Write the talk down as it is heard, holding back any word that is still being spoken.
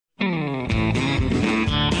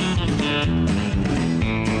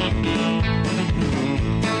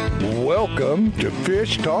Welcome to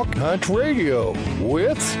Fish Talk Hunt Radio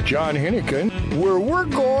with John Hennigan, where we're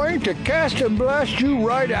going to cast and blast you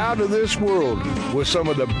right out of this world with some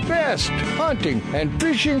of the best hunting and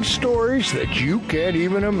fishing stories that you can't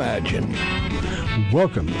even imagine.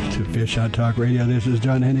 Welcome to Fish Hunt Talk Radio. This is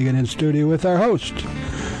John Hennigan in studio with our host,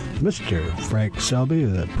 Mr. Frank Selby,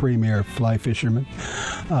 the premier fly fisherman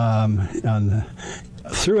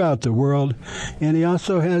throughout the world. And he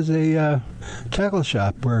also has a tackle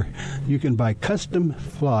shop where you can buy custom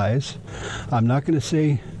flies. I'm not going to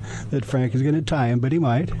say that Frank is going to tie him, but he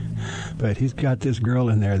might. But he's got this girl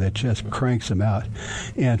in there that just cranks them out.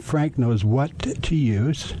 And Frank knows what to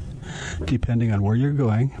use depending on where you're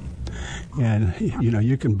going. And, you know,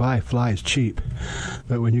 you can buy flies cheap.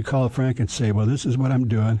 But when you call Frank and say, well, this is what I'm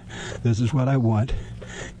doing, this is what I want,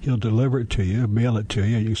 he'll deliver it to you, mail it to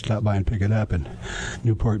you. You can stop by and pick it up in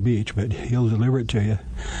Newport Beach, but he'll deliver it to you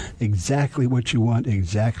exactly what you want,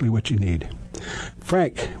 exactly what you need.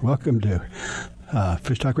 Frank, welcome to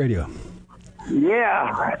Fish Talk Radio.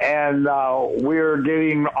 Yeah, and we're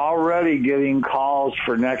already getting calls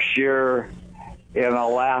for next year in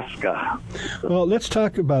Alaska. Well, let's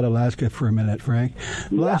talk about Alaska for a minute, Frank.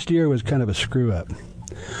 Yeah. Last year was kind of a screw-up.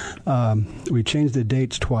 We changed the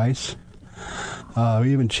dates twice.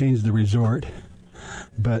 We even changed the resort.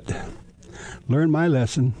 But learn my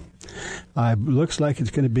lesson. Looks like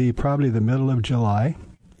it's going to be probably the middle of July.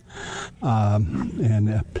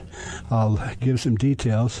 And I'll give some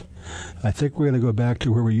details. I think we're going to go back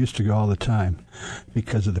to where we used to go all the time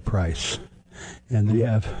because of the price. And they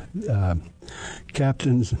have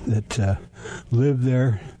captains that live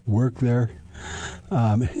there, work there,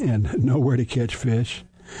 and know where to catch fish.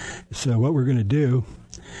 So what we're going to do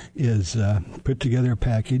is put together a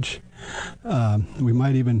package. We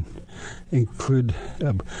might even include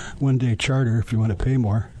a one-day charter if you want to pay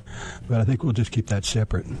more, but I think we'll just keep that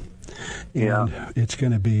separate. And it's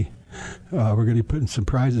going to be, we're going to be putting some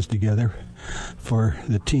prizes together for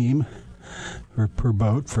the team, or per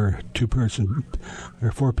boat, for 2-person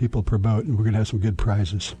or 4 people per boat, and we're going to have some good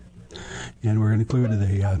prizes. And we're going to include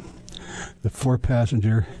the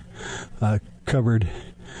 4-passenger covered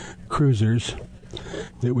cruisers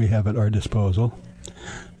that we have at our disposal.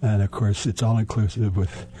 And, of course, it's all-inclusive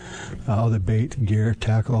with all the bait, gear,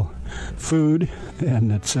 tackle, food,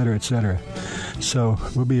 and et cetera, et cetera. So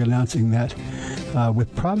we'll be announcing that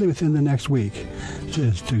probably within the next week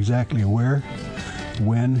as to exactly where,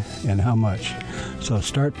 when, and how much. So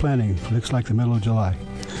start planning. Looks like the middle of July.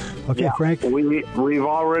 Okay, yeah, Frank? We've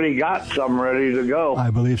already got some ready to go. I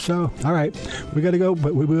believe so. All right. We got to go,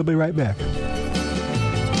 but we will be right back.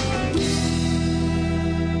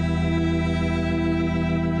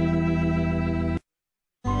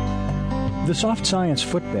 The Soft Science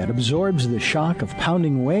footbed absorbs the shock of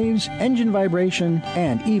pounding waves, engine vibration,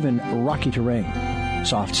 and even rocky terrain.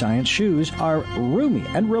 Soft Science shoes are roomy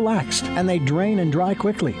and relaxed, and they drain and dry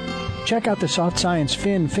quickly. Check out the Soft Science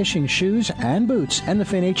Fin fishing shoes and boots and the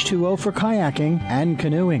Fin H2O for kayaking and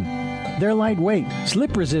canoeing. They're lightweight,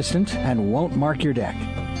 slip-resistant, and won't mark your deck.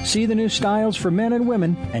 See the new styles for men and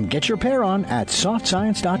women and get your pair on at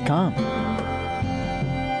softscience.com.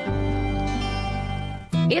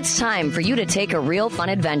 It's time for you to take a real fun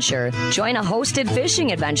adventure. Join a hosted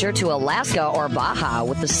fishing adventure to Alaska or Baja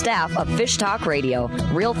with the staff of Fish Talk Radio.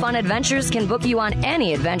 Real Fun Adventures can book you on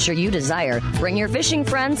any adventure you desire. Bring your fishing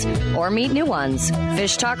friends or meet new ones.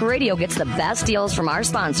 Fish Talk Radio gets the best deals from our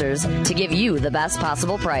sponsors to give you the best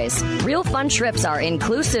possible price. Real Fun trips are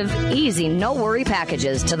inclusive, easy, no-worry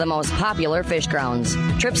packages to the most popular fish grounds.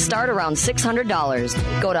 Trips start around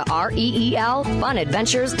 $600. Go to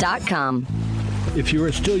REELfunadventures.com. If you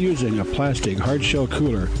are still using a plastic hard-shell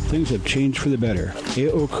cooler, things have changed for the better.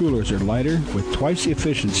 AO coolers are lighter with twice the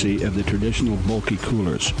efficiency of the traditional bulky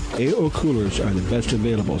coolers. AO coolers are the best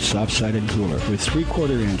available soft-sided cooler with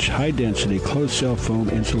 3/4-inch high-density closed-cell foam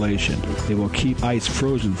insulation. They will keep ice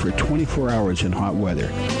frozen for 24 hours in hot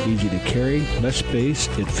weather. Easy to carry, less space,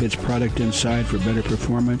 it fits product inside for better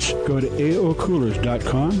performance. Go to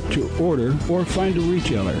AOcoolers.com to order or find a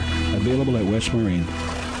retailer. Available at West Marine.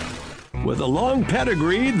 With a long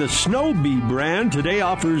pedigree, the Snow Bee brand today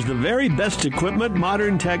offers the very best equipment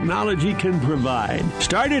modern technology can provide.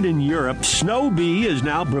 Started in Europe, Snow Bee is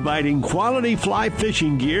now providing quality fly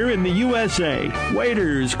fishing gear in the USA.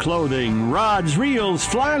 Waders, clothing, rods, reels,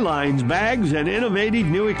 fly lines, bags, and innovative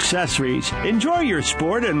new accessories. Enjoy your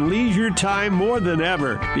sport and leisure time more than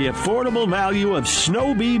ever. The affordable value of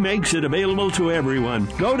Snow Bee makes it available to everyone.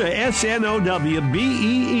 Go to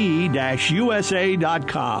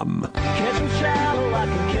snowbee-usa.com. Catch 'em shallow, I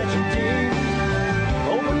can catch 'em deep.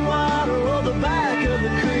 Open water or the back of the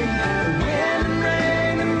creek. The wind and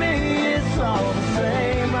rain to me is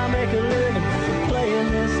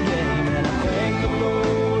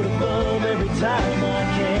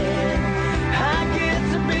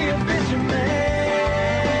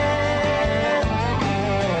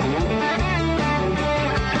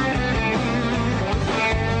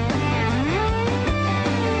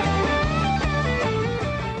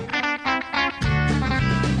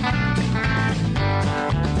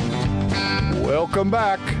welcome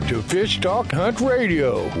back to Fish Talk Hunt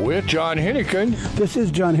Radio with John Hennigan. This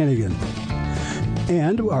is John Hennigan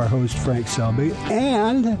and our host Frank Selby,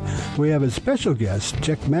 and we have a special guest,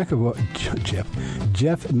 Jeff McAvoy,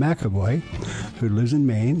 who lives in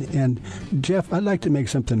Maine. And Jeff, I'd like to make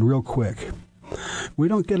something real quick. We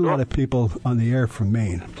don't get a lot of people on the air from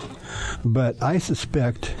Maine, but I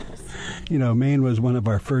suspect, Maine was one of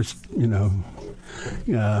our first, one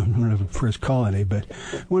of the first colony, but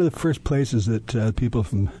one of the first places that people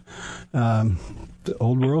from the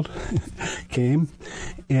old world came,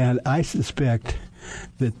 and I suspect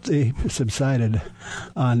that they subsided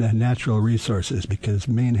on natural resources because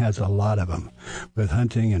Maine has a lot of them with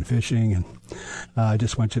hunting and fishing, and I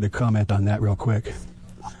just want you to comment on that real quick.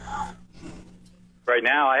 Right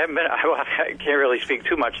now, I can't really speak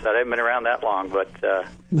too much to that. I haven't been around that long, but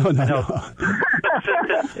No.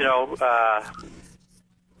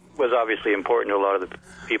 Was obviously important to a lot of the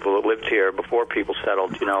people that lived here before people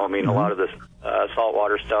settled. A lot of the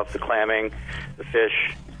saltwater stuff, the clamming, the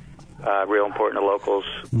fish, real important to locals.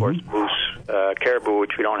 Of course, moose, caribou,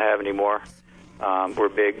 which we don't have anymore, were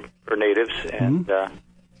big for natives, and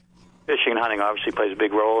fishing and hunting obviously plays a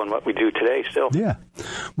big role in what we do today still. Yeah.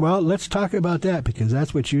 Well, let's talk about that because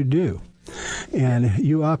that's what you do. And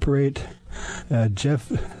you operate, Jeff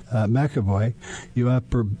McAvoy, you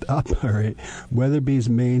operate Weatherby's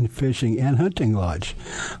Maine Fishing and Hunting Lodge.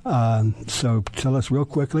 So tell us real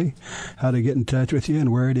quickly how to get in touch with you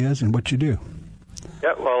and where it is and what you do.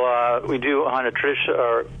 Yeah, well, we do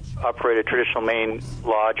operate a traditional Maine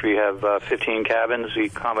lodge. We have 15 cabins. We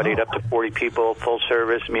accommodate up to 40 people, full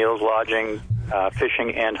service, meals, lodging,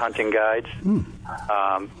 fishing and hunting guides.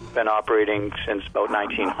 Been operating since about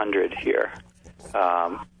 1900 here.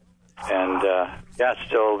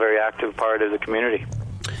 Still a very active part of the community.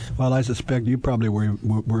 Well, I suspect you probably were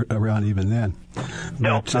around even then.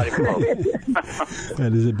 No, not even close.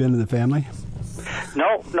 Has it been in the family?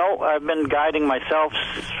 No. I've been guiding myself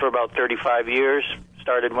for about 35 years.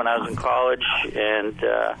 Started when I was in college, and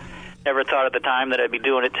never thought at the time that I'd be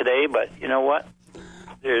doing it today. But you know what?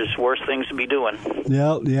 There's worse things to be doing.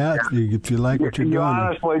 Yeah. If you like what you're doing. You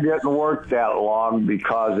honestly didn't work that long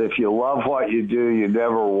because if you love what you do, you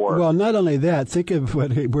never work. Well, not only that, think of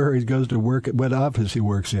where he goes to work, what office he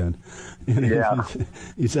works in. Yeah.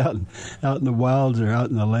 He's out in the wilds or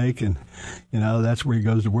out in the lake, and that's where he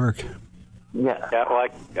goes to work. Yeah. Well,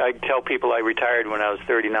 I tell people I retired when I was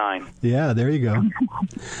 39. Yeah, there you go.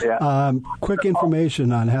 Yeah. Quick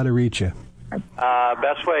information on how to reach you.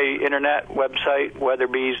 Best way, internet website,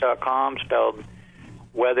 weatherbys.com, spelled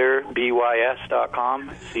weatherbys.com.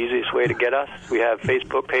 It's the easiest way to get us. We have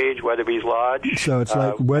Facebook page, Weatherby's Lodge. So it's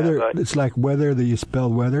like weather. It's like weather that you spell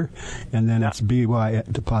weather, and then it's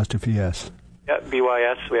BY''S. Yeah,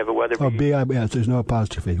 BYS. We have a Weatherby. Oh, BIS. There's no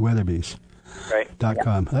apostrophe. Weatherby's. Right.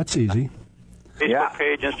 .com. That's easy. Facebook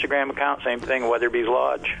page, Instagram account, same thing, Weatherby's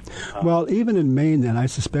Lodge. Well, even in Maine, then, I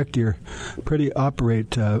suspect you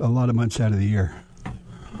operate a lot of months out of the year.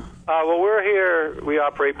 Well, we're here, we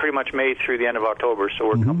operate pretty much May through the end of October, so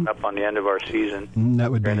we're coming up on the end of our season.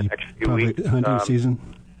 That would be the next few probably weeks. hunting season.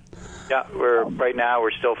 Yeah, right now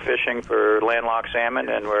we're still fishing for landlocked salmon,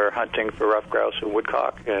 and we're hunting for rough grouse and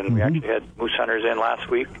woodcock, and we actually had moose hunters in last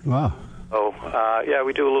week. Wow. So,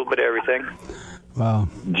 we do a little bit of everything. Wow.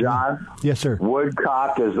 John? Yes, sir.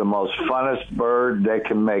 Woodcock is the most funnest bird. They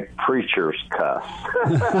can make preachers cuss.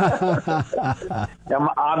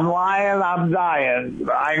 I'm lying, I'm dying.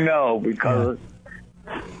 I know, because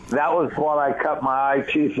that was what I cut my eye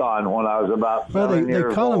teeth on when I was about 7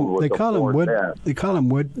 years old. They call them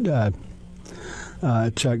woodchuck.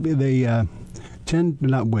 They tend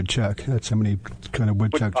not woodchuck. That's so many kind of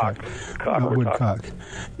woodchuck. Woodcock.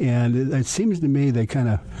 And it seems to me they kind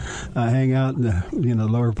of hang out in the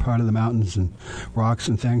lower part of the mountains and rocks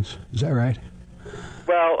and things. Is that right?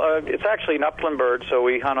 Well, it's actually an upland bird, so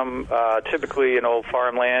we hunt them typically in old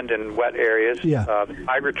farmland and wet areas. Yeah.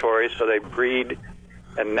 Migratory, so they breed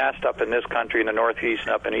and nest up in this country in the northeast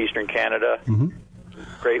and up in eastern Canada,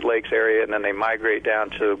 Great Lakes area, and then they migrate down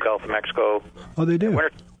to Gulf of Mexico. Oh, they do?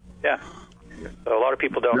 Yeah. So a lot of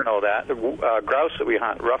people don't know that. The grouse that we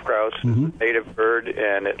hunt, rough grouse, is a native bird,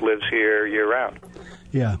 and it lives here year-round.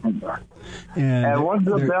 Yeah. And when's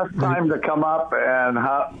the best time to come up and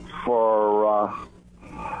hunt for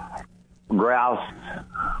grouse?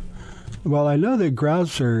 Well, I know that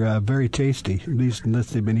grouse are very tasty, at least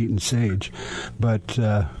unless they've been eating sage. But,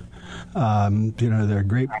 they're a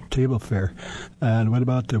great table fare. And what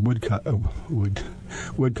about the woodcock?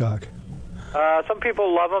 Some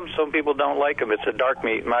people love them. Some people don't like them. It's a dark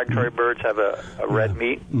meat. Migratory birds have a red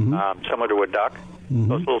meat, similar to a duck. So it's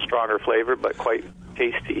a little stronger flavor, but quite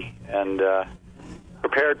tasty. And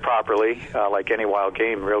prepared properly, like any wild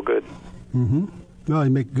game, real good. Mm-hmm. Well,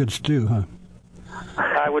 you make good stew, huh?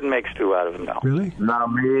 I wouldn't make stew out of them, no. Really? No,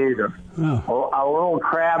 me either. Oh. A little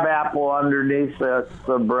crab apple underneath the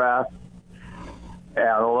breast, and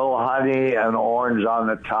a little honey and orange on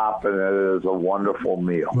the top, and it is a wonderful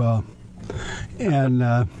meal. Well,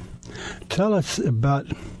 and tell us about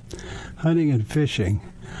hunting and fishing.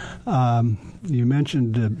 You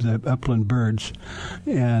mentioned the upland birds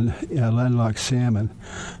and landlocked salmon,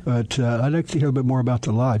 but I'd like to hear a bit more about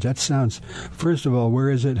the lodge. That sounds, first of all, where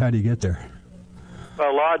is it? How do you get there?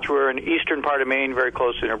 Well, Lodge, we're in the eastern part of Maine, very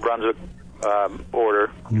close to the New Brunswick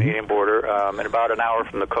border, Canadian border, and about an hour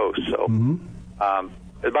from the coast. So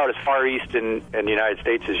about as far east in the United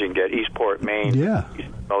States as you can get. Eastport, Maine,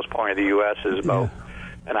 most point of the U.S. is about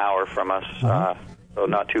an hour from us. So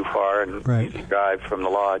not too far, and easy drive from the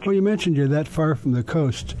lodge. Well, you mentioned you're that far from the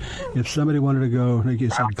coast. If somebody wanted to go, like you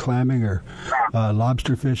said, clamming or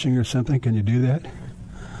lobster fishing or something, can you do that?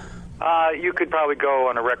 You could probably go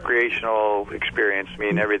on a recreational experience. I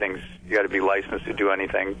mean, you got to be licensed to do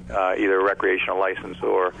anything, either a recreational license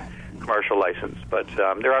or commercial license. But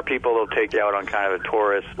there are people that'll take you out on kind of a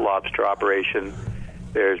tourist lobster operation.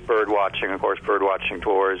 There's bird watching, of course, bird watching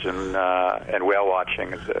tours, and whale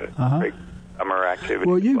watching is a great summer activity.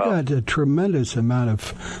 Well, you've got a tremendous amount of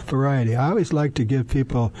variety. I always like to give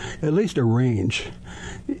people at least a range.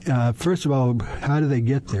 First of all, how do they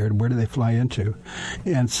get there and where do they fly into?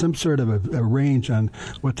 And some sort of a range on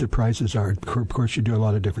what the prices are. Of course, you do a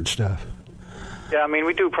lot of different stuff. Yeah, I mean,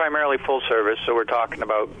 we do primarily full service, so we're talking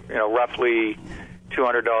about, roughly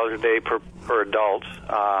 $200 a day per adult,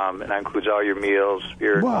 and that includes all your meals,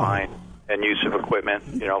 beer, and wine, and use of equipment,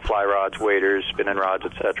 fly rods, waders, spinning rods,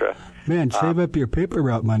 etc. Man, save up your paper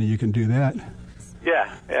route money. You can do that.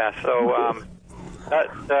 Yeah. So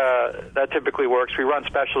that typically works. We run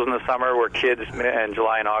specials in the summer where kids in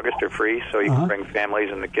July and August are free, so you can bring families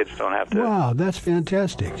and the kids don't have to. Wow, that's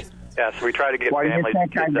fantastic. Yeah, so we try to get families. You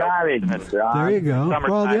think I got it? There you go.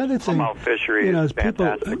 Well, the other thing, fishery is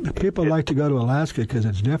people like to go to Alaska because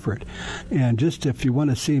it's different, and just if you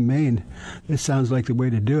want to see Maine, this sounds like the way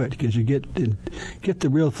to do it because you get the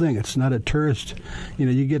real thing. It's not a tourist.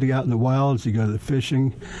 You get out in the wilds, you go to the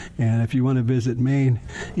fishing, and if you want to visit Maine,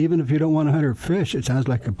 even if you don't want to hunt or fish, it sounds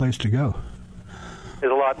like a place to go.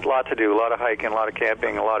 There's a lot to do, a lot of hiking, a lot of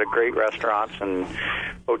camping, a lot of great restaurants and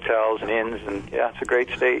hotels and inns, and it's a great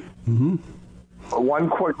state. Mm-hmm. One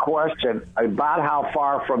quick question. About how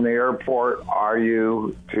far from the airport are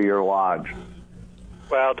you to your lodge?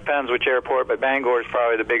 Well, it depends which airport, but Bangor is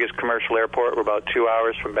probably the biggest commercial airport. We're about 2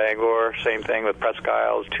 hours from Bangor. Same thing with Presque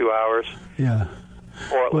Isle, 2 hours. Yeah.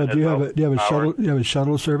 Portland, well, do you have a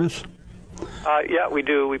shuttle service? Yeah, we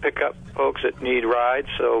do. We pick up folks that need rides,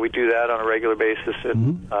 so we do that on a regular basis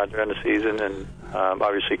during the season. And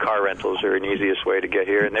obviously, car rentals are an easiest way to get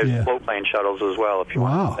here. And there's float plane shuttles as well if you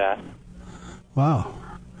want that. Wow.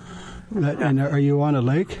 And are you on a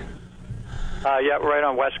lake? Yeah, right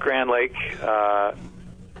on West Grand Lake,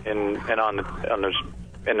 in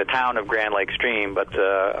the town of Grand Lake Stream. But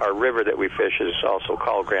our river that we fish is also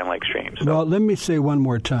called Grand Lake Stream. So. Well, let me say one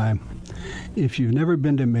more time. If you've never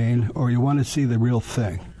been to Maine or you want to see the real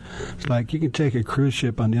thing, it's like you can take a cruise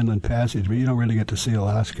ship on the Inland Passage, but you don't really get to see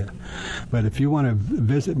Alaska. But if you want to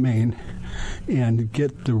visit Maine and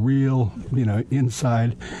get the real,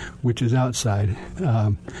 inside, which is outside,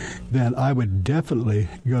 then I would definitely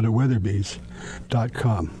go to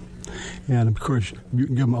weatherbees.com. And, of course, you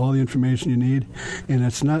can give them all the information you need, and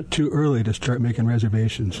it's not too early to start making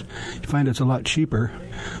reservations. You find it's a lot cheaper,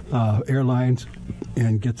 airlines,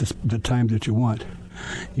 and get the time that you want.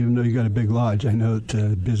 Even though you got a big lodge, I know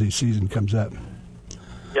that busy season comes up.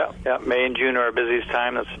 Yeah, May and June are our busiest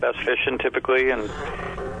time. That's the best fishing, typically, and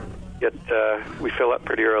we fill up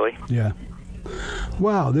pretty early. Yeah.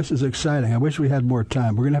 Wow, this is exciting. I wish we had more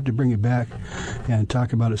time. We're going to have to bring you back and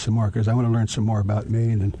talk about it some more because I want to learn some more about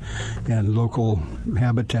Maine and local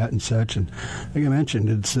habitat and such. And like I mentioned,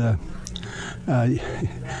 it's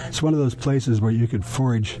one of those places where you could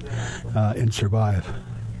forage and survive.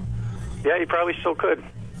 Yeah, you probably still could.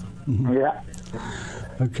 Mm-hmm. Yeah.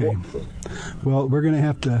 Okay. Well, we're going to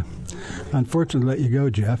have to, unfortunately, let you go,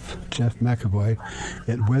 Jeff McAvoy,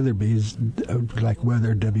 at Weatherbees, like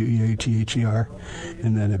weather, WEATHER,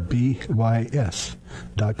 and then at BYS.com.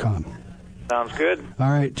 Sounds good.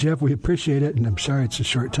 All right, Jeff, we appreciate it, and I'm sorry it's a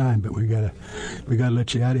short time, but we gotta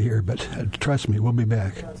let you out of here. But trust me, we'll be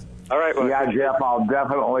back. All right. Well, yeah, Jeff, I'll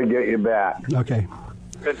definitely get you back. Okay.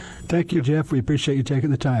 Good. Thank you, Jeff. We appreciate you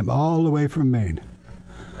taking the time all the way from Maine.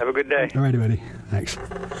 Have a good day. All righty, buddy. Thanks.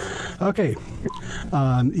 Okay.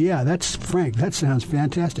 That's Frank. That sounds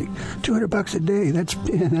fantastic. $200 a day. That's.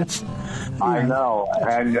 I know.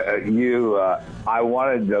 And I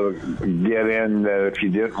wanted to get in that if you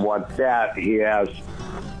didn't want that, he has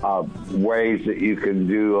ways that you can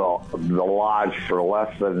do the lodge for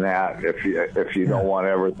less than that if you don't want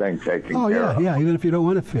everything taken care of. Yeah, even if you don't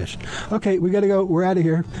want to fish. Okay, we got to go. We're out of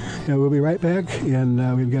here. We'll be right back,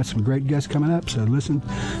 and we've got some great guests coming up, so listen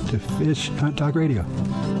to Fish Hunt Talk Radio.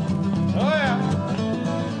 Oh,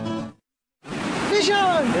 yeah. Fish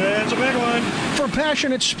on! It's a big one. For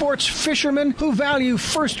passionate sports fishermen who value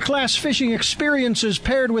first-class fishing experiences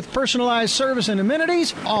paired with personalized service and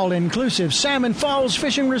amenities, all-inclusive Salmon Falls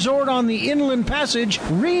Fishing Resort on the Inland Passage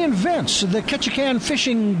reinvents the Ketchikan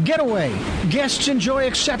fishing getaway. Guests enjoy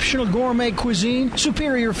exceptional gourmet cuisine,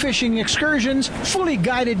 superior fishing excursions, fully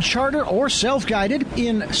guided charter or self-guided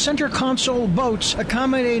in center console boats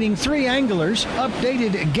accommodating 3 anglers,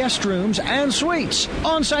 updated guest rooms and suites,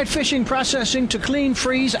 on-site fishing processing to clean,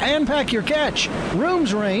 freeze, and pack your catch.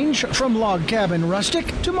 Rooms range from log cabin rustic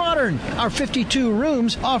to modern. Our 52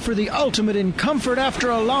 rooms offer the ultimate in comfort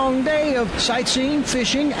after a long day of sightseeing,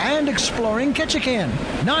 fishing, and exploring Ketchikan.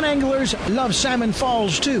 Non-anglers love Salmon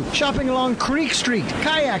Falls too, shopping along Creek Street,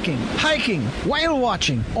 kayaking, hiking, whale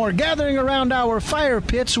watching, or gathering around our fire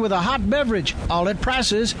pits with a hot beverage, all at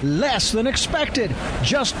prices less than expected.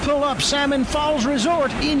 Just pull up Salmon Falls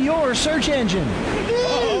Resort in your search engine.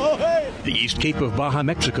 The East Cape of Baja,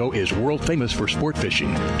 Mexico is world famous for sport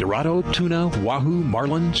fishing. Dorado, tuna, wahoo,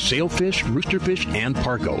 marlin, sailfish, roosterfish, and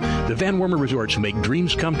pargo. The Van Wormer resorts make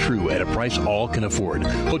dreams come true at a price all can afford.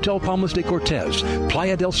 Hotel Palmas de Cortez,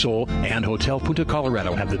 Playa del Sol, and Hotel Punta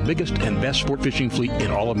Colorado have the biggest and best sport fishing fleet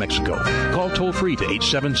in all of Mexico. Call toll-free to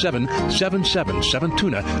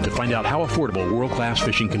 877-777-TUNA to find out how affordable world-class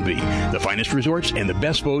fishing can be. The finest resorts and the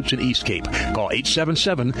best boats in East Cape. Call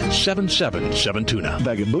 877-777-TUNA.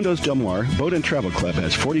 Vagabundos Del Mar Boat and Travel Club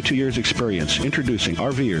has 42 years experience introducing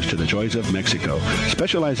RVers to the joys of Mexico.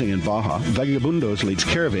 Specializing in Baja, Vagabundos leads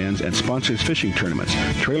caravans and sponsors fishing tournaments,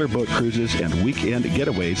 trailer boat cruises, and weekend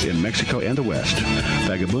getaways in Mexico and the West.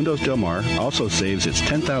 Vagabundos Del Mar also saves its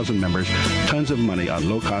 10,000 members tons of money on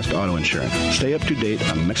low-cost auto insurance. Stay up to date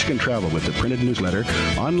on Mexican travel with the printed newsletter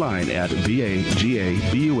online at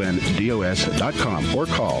vagabundos.com or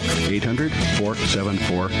call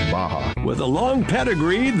 800-474-BAJA. With a long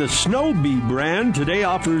pedigree, the Snow Bee brand today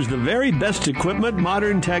offers the very best equipment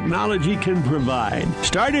modern technology can provide.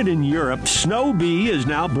 Started in Europe, Snow Bee is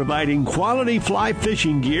now providing quality fly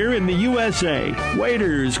fishing gear in the USA.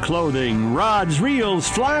 Waders, clothing, rods, reels,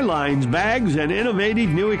 fly lines, bags, and innovative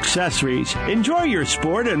new accessories. Enjoy your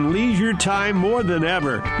sport and leisure time more than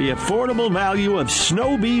ever. The affordable value of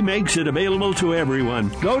Snow Bee makes it available to everyone.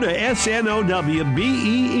 Go to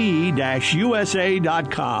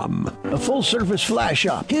snowbee-usa.com. A full-service fly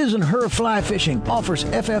shop, His and Her Fly Fishing, offers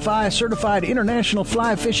FFI-certified international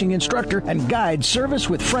fly fishing instructor and guide service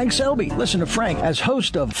with Frank Selby. Listen to Frank as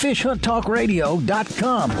host of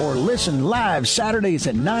FishHuntTalkRadio.com or listen live Saturdays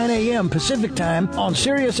at 9 a.m. Pacific Time on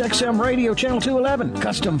Sirius XM Radio Channel 211.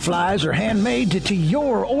 Custom flies are handmade to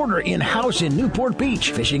your order in-house in Newport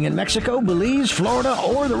Beach. Fishing in Mexico, Belize, Florida,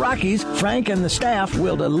 or the Rockies, Frank and the staff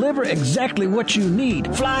will deliver exactly what you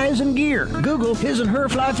need. Flies and gear. Google His and Her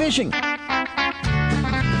Fly Fishing.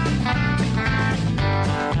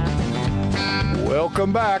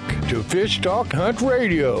 Welcome back to Fish Talk Hunt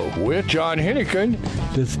Radio with John Hennigan.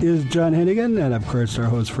 This is John Hennigan, and of course our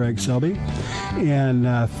host Frank Selby. And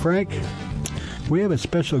Frank, we have a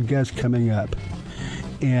special guest coming up,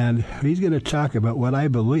 and he's going to talk about what I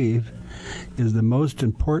believe is the most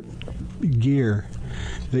important gear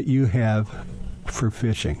that you have for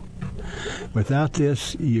fishing. Without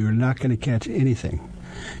this, you're not going to catch anything.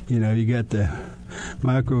 You know, you got the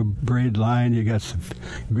micro braid line, you got some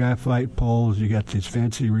graphite poles, you got these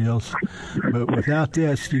fancy reels, but without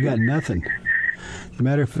this, you got nothing. As a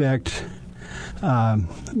matter of fact, we're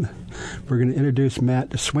going to introduce Matt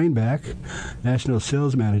Swainback, National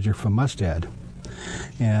Sales Manager from Mustad.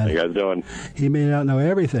 And how you guys doing? He may not know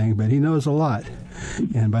everything, but he knows a lot.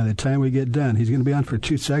 And by the time we get done, he's going to be on for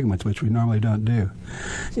 2 segments, which we normally don't do.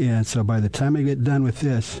 And so by the time we get done with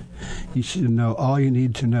this, you should know all you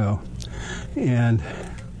need to know. And,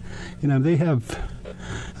 you know, they have,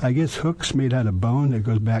 I guess, hooks made out of bone that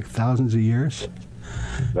goes back thousands of years.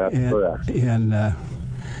 That's correct. And,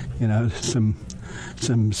 you know, some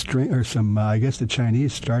string, or some, I guess the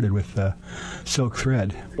Chinese started with silk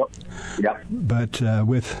thread. Yep. But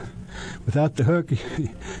without the hook, you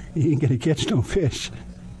ain't going to catch no fish.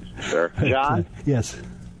 Sure. John? Yes.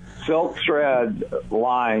 Silk thread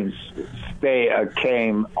lines they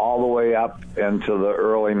came all the way up into the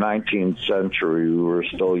early 19th century. We were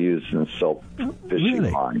still using silk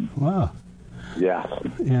fishing line. Wow. Yeah.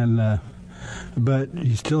 And but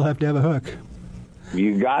you still have to have a hook.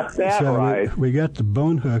 You got that right. We got the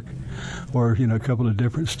bone hook, or a couple of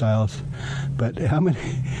different styles. But how many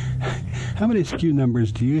SKU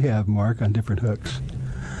numbers do you have, Mark, on different hooks?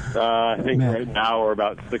 I think right now we're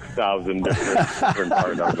about 6,000 different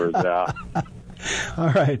part numbers. Yeah. All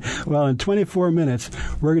right. Well, in 24 minutes,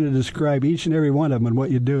 we're going to describe each and every one of them and what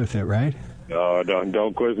you do with it, right? No,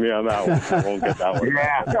 don't quiz me on that one. I won't get that one.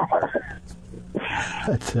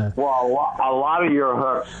 Yeah. Well, a lot of your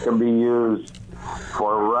hooks can be used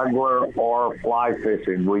for regular or fly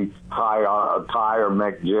fishing. We tie or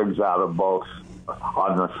make jigs out of both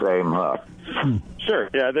on the same hook. Sure.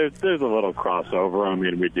 Yeah, there's a little crossover. I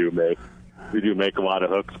mean, we do make a lot of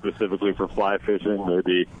hooks specifically for fly fishing.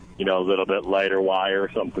 Maybe a little bit lighter wire,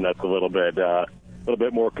 something that's a little bit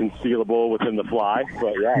more concealable within the fly.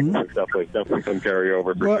 But yeah, there's definitely some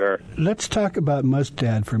carryover for sure. Let's talk about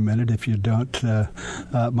Mustad for a minute, if you don't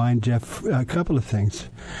mind, Jeff. A couple of things.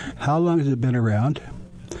 How long has it been around,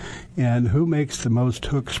 and who makes the most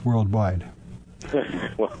hooks worldwide?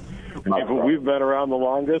 Well, we've been around the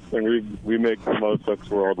longest, and we make the most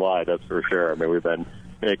hooks worldwide. That's for sure. I mean, we've been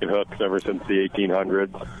making hooks ever since the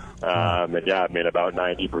 1800s. And yeah, I mean, about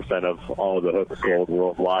 90% of all of the hooks sold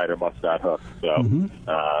worldwide are Mustad hooks. So,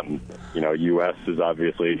 U.S. is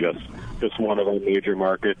obviously just one of our major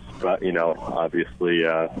markets, but, obviously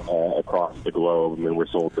across the globe, I mean, we're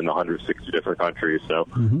sold in 160 different countries. So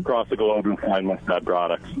across the globe, we find Mustad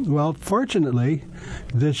products. Well, fortunately,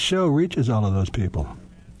 this show reaches all of those people.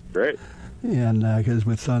 Great. And because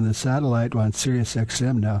with on the satellite on Sirius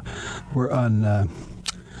XM now, we're on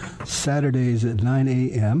Saturdays at 9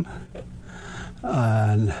 a.m.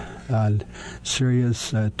 on Sirius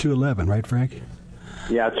 211, right, Frank?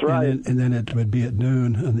 Yeah, that's right. And then it would be at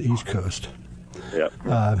noon on the East Coast. Yep.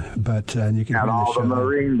 But you can and hear all the show. The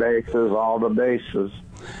marine bases, all the bases.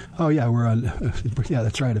 Oh yeah, we're on. Yeah,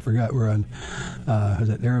 that's right. I forgot. We're on. Is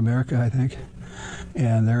it Air America? I think,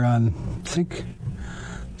 and they're on. I think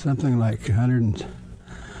something like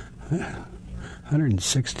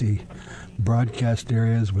 160 broadcast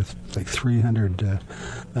areas with like 300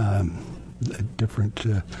 different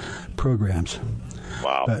programs.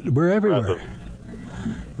 Wow. But we're everywhere. Impressive.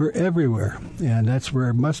 We're everywhere, and that's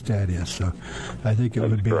where Mustad is. So I think it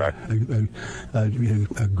would be a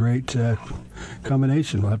great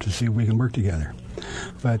combination. We'll have to see if we can work together.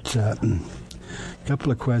 But a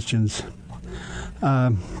couple of questions.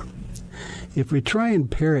 If we try and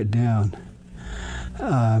pare it down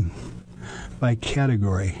by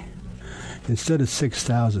category, instead of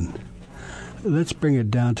 6,000, let's bring it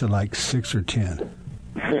down to like 6 or 10.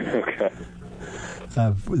 Okay.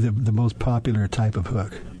 Of the most popular type of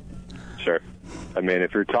hook. Sure. I mean,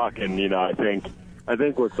 if you're talking, I think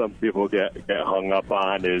what some people get hung up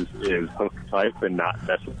on is hook type and not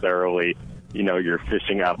necessarily, your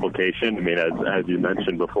fishing application. I mean, as you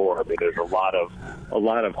mentioned before, I mean, there's a lot of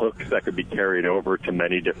hooks that could be carried over to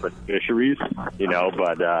many different fisheries, but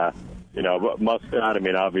Mustad, I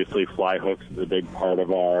mean, obviously fly hooks is a big part of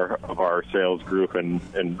our sales group and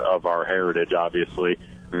of our heritage, obviously.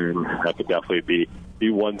 That could definitely be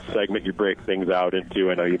one segment you break things out into.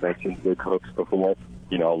 I know you mentioned big hooks before.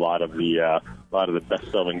 A lot of the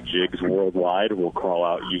best-selling jigs worldwide will crawl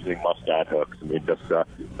out using Mustad hooks. I mean, just a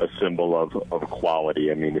symbol of quality.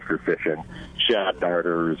 I mean, if you're fishing shad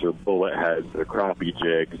darters or bullet heads or crappie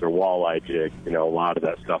jigs or walleye jigs, a lot of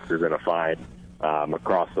that stuff you're going to find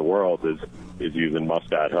across the world is using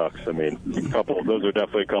Mustad hooks. I mean, those are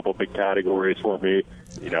definitely a couple big categories for me.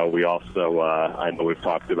 We also, I know we've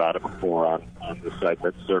talked about it before on the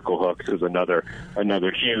segment, circle hooks is another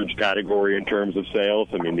huge category in terms of sales.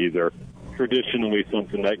 I mean, these are traditionally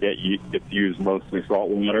something that gets used mostly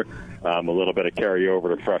saltwater, a little bit of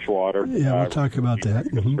carryover to freshwater. Yeah, we'll talk about that.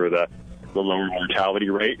 For the lower mortality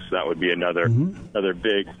rates, that would be another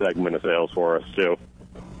big segment of sales for us, too.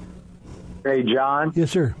 Hey, John? Yes,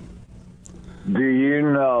 sir. Do you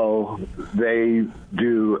know they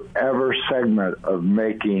do every segment of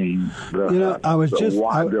making the I was just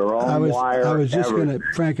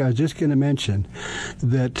going to mention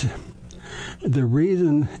that the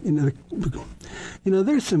reason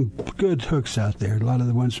there's some good hooks out there. A lot of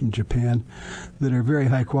the ones from Japan that are very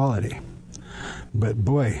high quality, but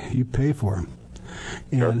boy, you pay for them.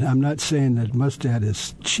 And I'm not saying that Mustad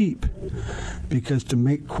is cheap, because to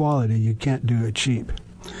make quality, you can't do it cheap.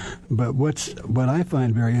 But what I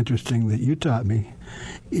find very interesting that you taught me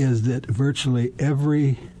is that virtually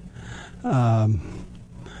every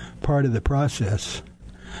part of the process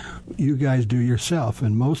you guys do yourself,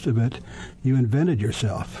 and most of it you invented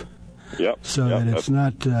yourself. Yep. So that it's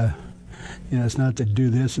not, it's not to do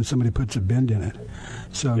this and somebody puts a bend in it.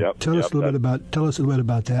 So tell us a little bit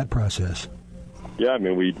about that process. Yeah, I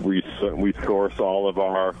mean, we source all of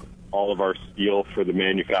our steel for the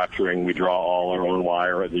manufacturing. We draw all our own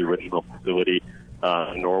wire at the original facility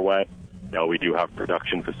in Norway. We do have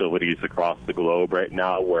production facilities across the globe right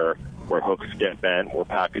now where hooks get bent, where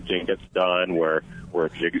packaging gets done, where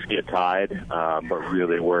jigs get tied. But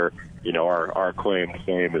really, our claim to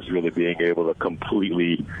fame is really being able to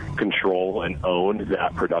completely control and own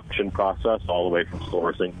that production process all the way from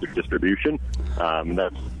sourcing to distribution.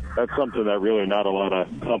 That's something that really not a lot of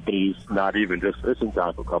companies, not even just fishing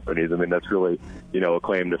tackle companies. I mean, that's really, a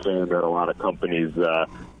claim to fame that a lot of companies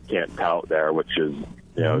can't tout there, which is,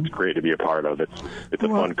 it's great to be a part of. It's a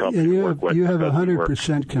fun company to work with. You have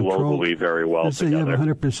 100% control. Globally very well Let's say you have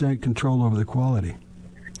 100% control over the quality.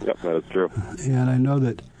 Yep, that is true. And I know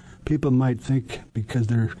that people might think because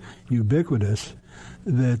they're ubiquitous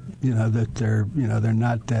that they're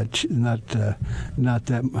not that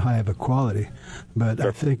high of a quality, but sure.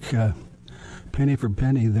 I think penny for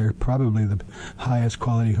penny they're probably the highest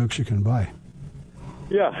quality hooks you can buy.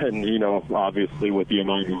 Yeah, and obviously with the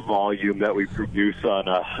amount of volume that we produce on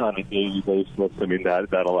a daily basis, I mean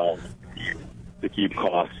that allows to keep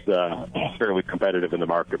costs fairly competitive in the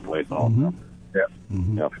marketplace. Also. Mm-hmm. Yeah.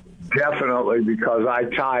 Mm-hmm. Yeah. Definitely, because I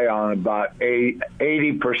tie on about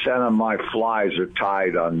 80% of my flies are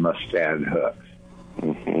tied on Mustad hooks.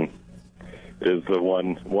 Mm-hmm. Is the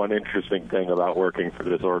one interesting thing about working for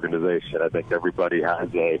this organization. I think everybody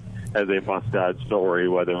has a Mustad story,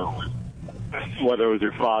 whether it was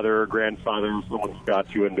your father or grandfather or someone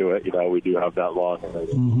got you into it. We do have that long.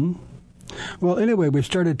 Mm-hmm. Well, anyway, we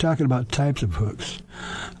started talking about types of hooks.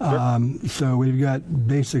 Sure. So we've got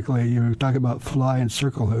basically, you were talking about fly and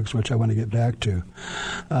circle hooks, which I want to get back to.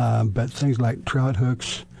 But things like trout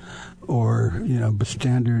hooks or,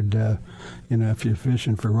 standard, if you're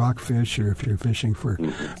fishing for rockfish or if you're fishing for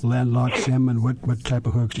landlocked salmon, what type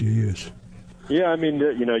of hooks do you use? Yeah, I mean,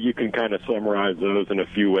 you can kind of summarize those in a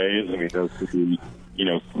few ways. I mean, those could be,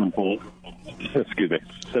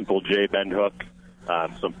 simple J-bend hooks.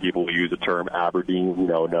 Some people use the term Aberdeen,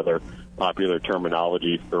 another popular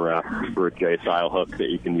terminology for a J-style hook that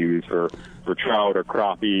you can use for trout or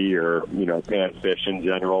crappie or, panfish in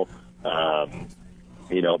general.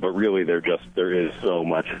 But really there is so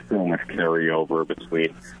much carryover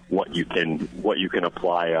between what you can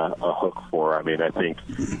apply a hook for. I mean, I think,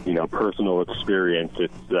 personal experience,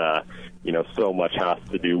 it's, so much has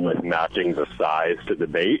to do with matching the size to the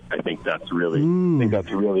bait. I think that's really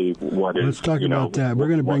what is. Let's talk about that. We're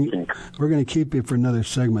going to keep you for another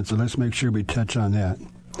segment, so let's make sure we touch on that.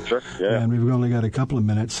 Sure. Yeah. And we've only got a couple of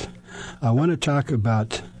minutes. I want to talk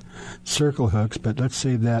about circle hooks, but let's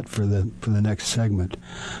save that for the next segment.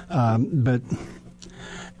 But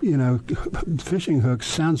fishing hooks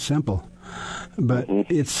sounds simple, but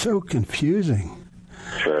it's so confusing.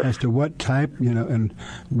 Sure. As to what type, and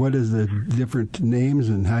what is the different names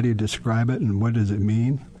and how do you describe it and what does it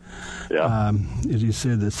mean? Yeah. As you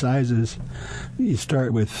said, the sizes, you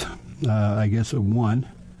start with, I guess, a 1,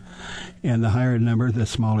 and the higher the number, the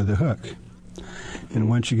smaller the hook. And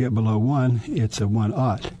once you get below 1, it's a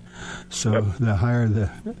 1/0. So the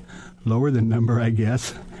lower the number, I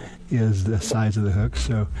guess, is the size of the hook.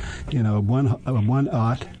 So, a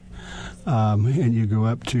 1/0. And you go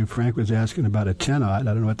up to, Frank was asking about a 10/0. I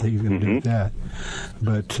don't know what he's going to do with that.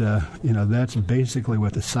 But, that's basically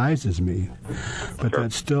what the sizes mean. But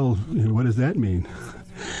that's still, what does that mean?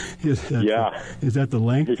 Is that the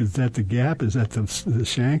length? Is that the gap? Is that the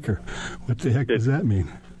shank? Or what the heck does that mean?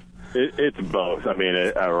 It's both. I mean,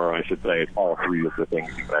 or I should say, it's all three of the things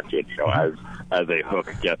you mentioned. As a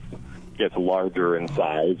hook gets larger in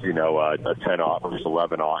size, a 10/0 versus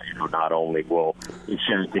 11/0. Not only will the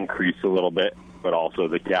shank increase a little bit, but also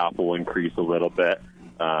the gap will increase a little bit.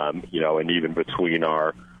 And even between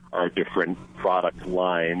our different product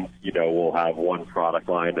lines, we'll have one product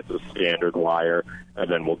line that's a standard wire, and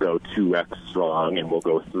then we'll go 2x strong, and we'll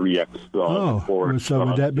go 3x strong. Oh, so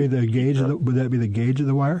would that be the gauge? Would that be the gauge of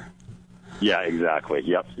the wire? Yeah, exactly.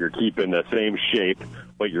 Yep, you're keeping the same shape,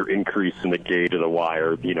 but you're increasing the gauge of the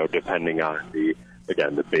wire. Depending on the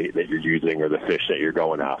bait that you're using or the fish that you're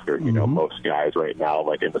going after. Most guys right now,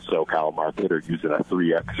 like in the SoCal market, are using a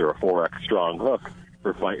 3x or a 4x strong hook.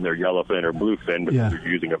 for fighting their yellowfin or bluefin because you're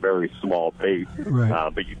using a very small bait.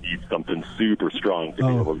 Right. But you need something super strong to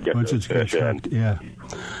be able to get those fish in. Yeah.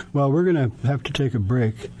 Well, we're going to have to take a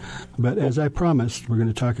break, but as I promised, we're going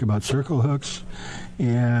to talk about circle hooks.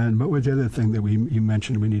 And what was the other thing that you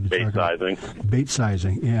mentioned we need to talk about? Bait sizing. Bait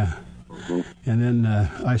sizing, yeah. Mm-hmm. And then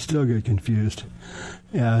I still get confused.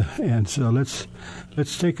 And so let's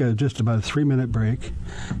take just about a 3-minute break,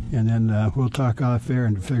 and then we'll talk off air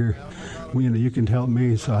and figure, you can help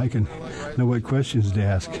me so I can know what questions to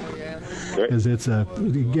ask. Because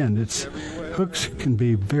hooks can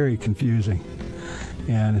be very confusing.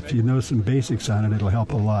 And if you know some basics on it, it'll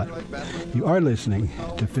help a lot. You are listening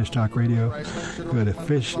to Fish Talk Radio. Go to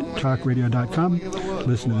fishtalkradio.com.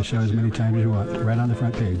 Listen to the show as many times as you want, right on the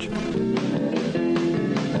front page.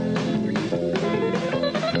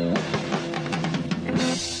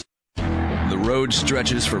 The road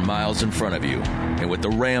stretches for miles in front of you. And with the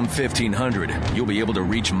Ram 1500, you'll be able to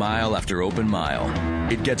reach mile after open mile.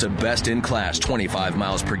 It gets a best-in-class 25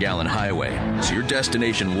 miles per gallon highway, so your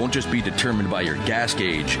destination won't just be determined by your gas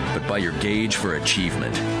gauge, but by your gauge for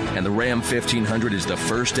achievement. And the Ram 1500 is the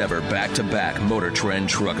first ever back-to-back Motor Trend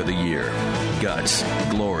Truck of the Year. Guts,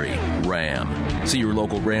 glory, Ram. See your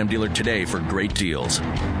local Ram dealer today for great deals.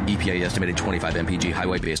 EPA estimated 25 mpg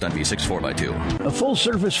highway based on V6 4x2. A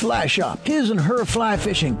full-service fly shop, His and Her Fly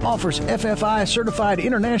Fishing, offers FFI certified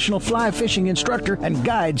international fly fishing instructor and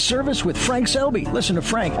guide service with Frank Selby. Listen to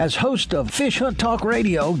Frank as host of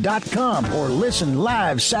FishHuntTalkRadio.com or listen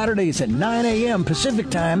live Saturdays at 9 a.m. Pacific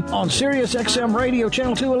Time on SiriusXM Radio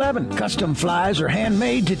Channel 211. Custom flies are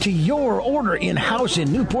handmade to your order in-house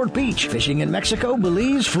in Newport Beach. Fishing in Mexico,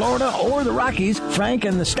 Belize, Florida, or the Rockies, Frank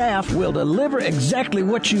and the staff will deliver exactly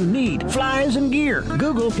what you need. Flies and gear.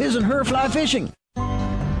 Google His and Her Fly Fishing.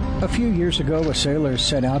 A few years ago, a sailor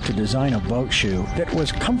set out to design a boat shoe that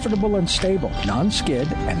was comfortable and stable,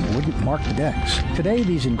 non-skid, and wouldn't mark the decks. Today,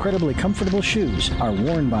 these incredibly comfortable shoes are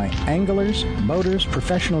worn by anglers, boaters,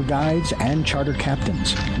 professional guides, and charter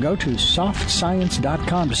captains. Go to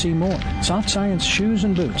softscience.com to see more. Soft Science shoes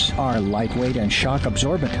and boots are lightweight and shock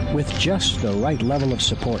absorbent with just the right level of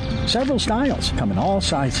support. Several styles come in all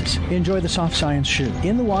sizes. Enjoy the Soft Science shoe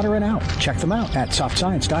in the water and out. Check them out at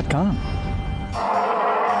softscience.com.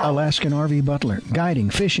 Alaskan RV Butler. Guiding,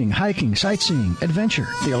 fishing, hiking, sightseeing, adventure.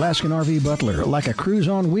 The Alaskan RV Butler. Like a cruise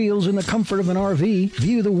on wheels in the comfort of an RV,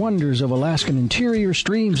 view the wonders of Alaskan interior,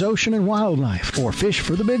 streams, ocean, and wildlife. Or fish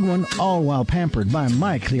for the big one, all while pampered by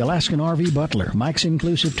Mike, the Alaskan RV Butler. Mike's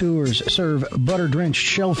inclusive tours serve butter-drenched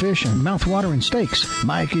shellfish and mouth-watering steaks.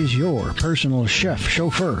 Mike is your personal chef,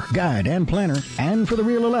 chauffeur, guide, and planner. And for the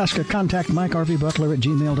real Alaska, contact MikeRVButler at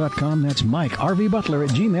gmail.com. That's MikeRVButler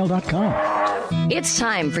at gmail.com. It's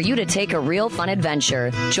time for you to take a real fun adventure.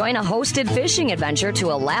 Join a hosted fishing adventure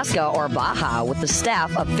to Alaska or Baja with the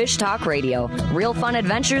staff of Fish Talk Radio. Real Fun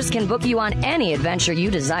Adventures can book you on any adventure you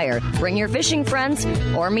desire. Bring your fishing friends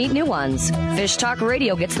or meet new ones. Fish Talk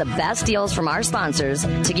Radio gets the best deals from our sponsors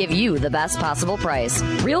to give you the best possible price.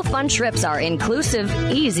 Real Fun trips are inclusive,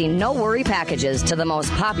 easy, no-worry packages to the most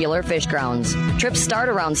popular fish grounds. Trips start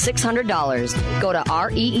around $600. Go to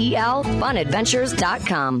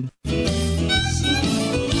REELFunadventures.com.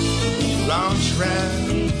 Launch ride.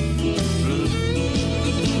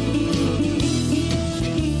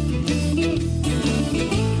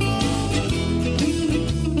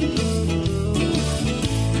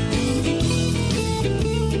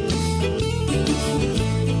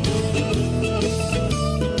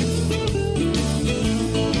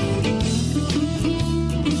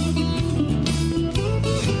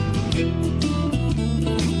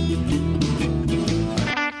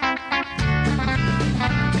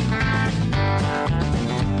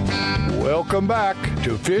 Welcome back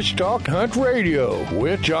to Fish Talk Hunt Radio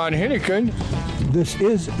with John Hennigan. This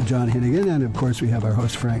is John Hennigan, and of course we have our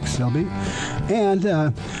host Frank Selby. And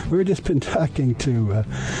we've just been talking to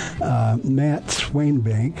Matt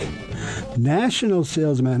Swainbank, National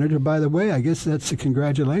Sales Manager. By the way, I guess that's a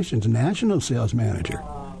congratulations, National Sales Manager.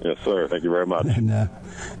 Yes, sir. Thank you very much.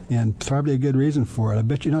 And probably a good reason for it. I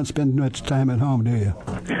bet you don't spend much time at home, do you?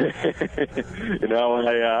 You know,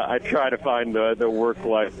 I try to find the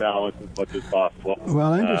work-life balance as much as possible.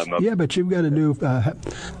 Well, yeah, but you've got a new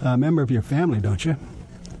member of your family, don't you?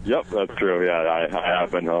 Yep, that's true. Yeah, I have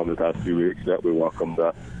been home the past few weeks. That we welcomed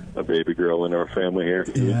a baby girl in our family here.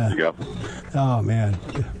 Yeah. Ago. Oh man,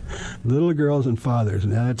 little girls and fathers.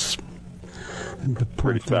 Now that's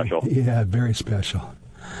pretty special. Yeah, very special.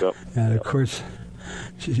 Yep. And of course,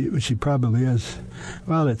 she probably is.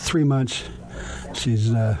 Well, at 3 months, she's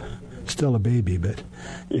still a baby, but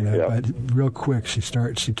but real quick she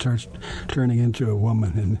starts turning into a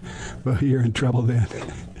woman, and well, you're in trouble then.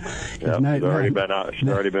 She's already been out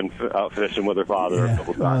fishing with her father a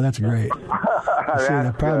couple times. Oh, that's great. See,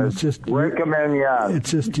 the problem is just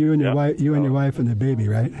it's just you and your wife, and your wife and the baby,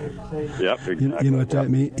 right? Yep. Exactly. You know what that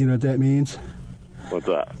mean? You know what that means? What's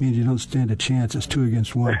that? It means you don't stand a chance. It's 2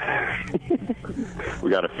 against 1. We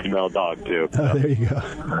got a female dog too. Oh, there you go.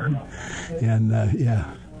 And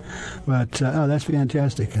but that's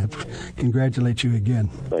fantastic. I congratulate you again.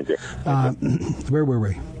 Thank you. Where were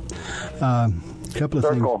we? Couple of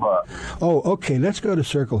circle things. Hook. Oh, okay. Let's go to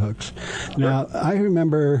circle hooks. Now, I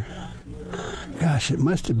remember, gosh, it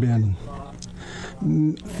must have been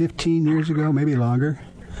 15 years ago, maybe longer.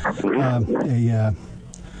 A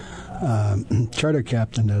charter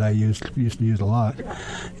captain that I used to use a lot,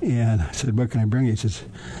 and I said, "What can I bring you?" He says,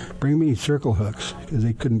 "Bring me circle hooks," because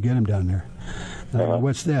they couldn't get them down there. And I go,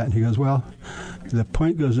 "What's that?" And he goes, "Well, the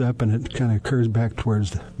point goes up and it kind of curves back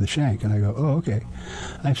towards the shank." And I go, "Oh, okay.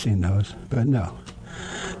 I've seen those, but no.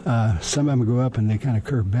 Some of them go up and they kind of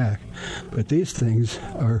curve back, but these things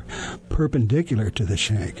are perpendicular to the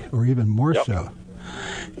shank, or even more so."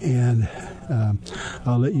 And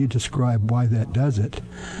I'll let you describe why that does it.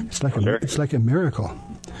 It's like a miracle,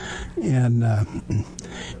 and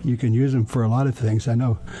you can use them for a lot of things. I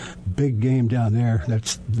know big game down there.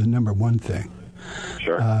 That's the number one thing.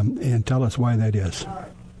 Sure. And tell us why that is.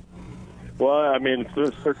 Well, I mean,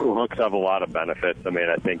 the circle hooks have a lot of benefits. I mean,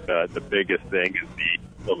 I think the biggest thing is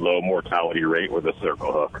the low mortality rate with a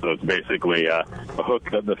circle hook. So it's basically a hook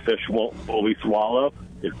that the fish won't fully swallow.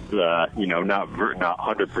 It's not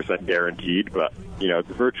 100% guaranteed, but it's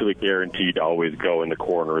virtually guaranteed to always go in the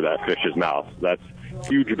corner of that fish's mouth. That's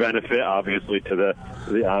huge benefit, obviously, to the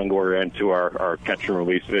angler and to our catch and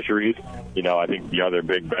release fisheries. I think the other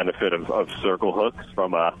big benefit of circle hooks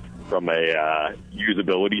from a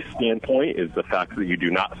usability standpoint is the fact that you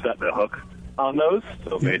do not set the hook on those.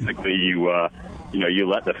 So basically, you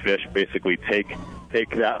let the fish basically take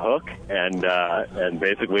that hook, and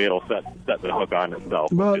basically it'll set the hook on itself.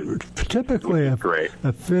 Well, typically a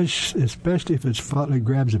fish, especially if it's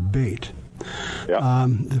grabs a bait,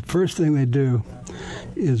 the first thing they do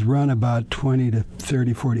is run about 20 to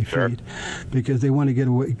 30, 40 feet, because they want to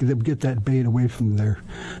get that bait away from their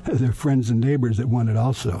friends and neighbors that want it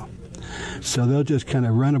also. So they'll just kind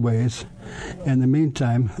of run a ways. In the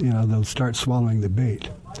meantime, they'll start swallowing the bait.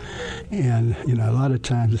 And, a lot of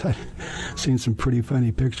times I've seen some pretty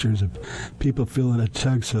funny pictures of people feeling a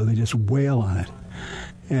tug, so they just wail on it.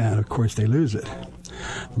 And, of course, they lose it.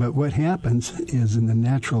 But what happens is, in the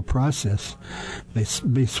natural process, they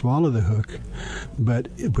swallow the hook, but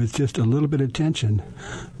with just a little bit of tension,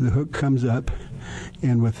 the hook comes up,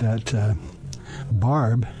 and with that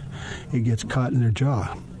barb, it gets caught in their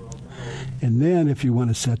jaw. And then, if you want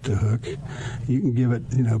to set the hook, you can give it,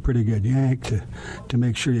 a pretty good yank to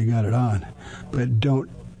make sure you got it on. But don't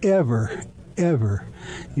ever, ever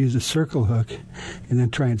use a circle hook and then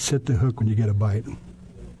try and set the hook when you get a bite.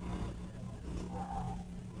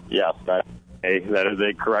 Yes, that is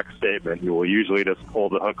a correct statement. You will usually just pull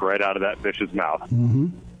the hook right out of that fish's mouth. Mm-hmm.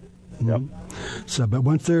 Yep. So, but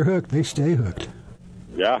once they're hooked, they stay hooked.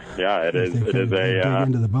 Yeah, it is. It is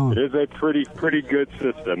a pretty good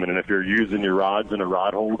system, and if you're using your rods in a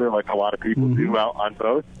rod holder, like a lot of people do out on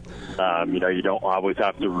boats, you don't always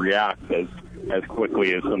have to react as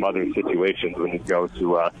quickly as some other situations when you go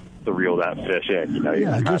to reel that fish in. You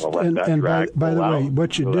just let that drag. By the way,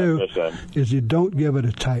 what you do is you don't give it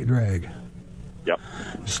a tight drag. Yep.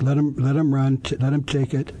 Just let them run. Let them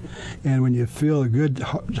take it, and when you feel a good,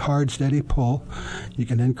 hard, steady pull, you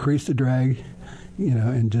can increase the drag.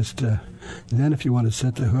 And just then, if you want to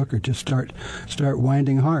set the hook, or just start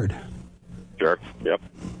winding hard. Sure. Yep.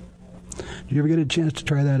 Did you ever get a chance to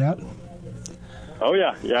try that out? Oh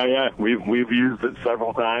yeah. We've used it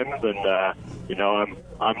several times, and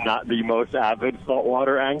I'm not the most avid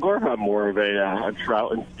saltwater angler. I'm more of a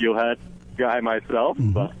trout and steelhead guy myself.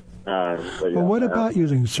 Mm-hmm. But well, what about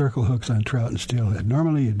using circle hooks on trout and steelhead?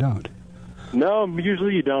 Normally, you don't. No,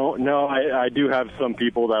 usually you don't. No, I do have some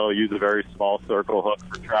people that will use a very small circle hook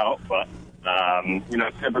for trout, but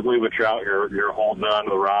typically with trout, you're holding on to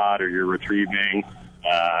the rod, or you're retrieving,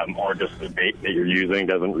 or just the bait that you're using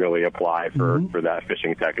doesn't really apply for that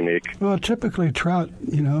fishing technique. Well, typically trout,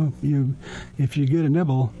 if you get a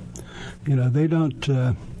nibble, they don't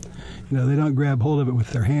grab hold of it with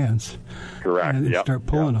their hands. Correct. And start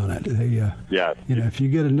pulling on it. They, if you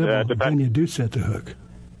get a nibble, then you do set the hook.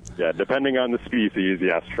 Yeah, depending on the species,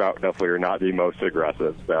 yes, trout definitely are not the most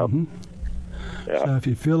aggressive. So, So if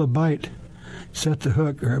you feel a bite, set the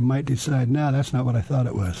hook, or it might decide, no, that's not what I thought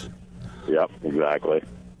it was. Yep, exactly.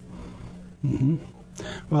 Mm-hmm.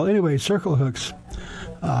 Well, anyway, circle hooks,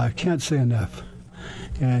 can't say enough.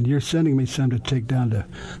 And you're sending me some to take down to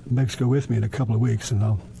Mexico with me in a couple of weeks, and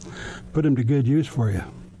I'll put them to good use for you,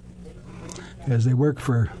 as they work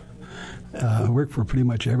for pretty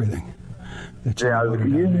much everything. Yeah,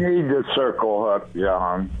 you need the circle hook,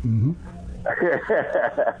 John. Mm-hmm.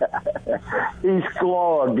 He's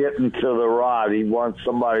slow on getting to the rod. He wants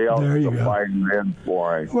somebody else to find it in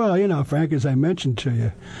for him. Well, Frank, as I mentioned to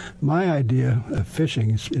you, my idea of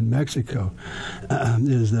fishing in Mexico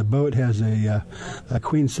is the boat has a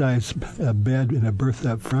queen-size bed and a berth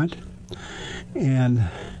up front. And,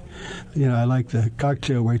 I like the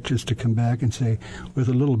cocktail waitress to come back and say, with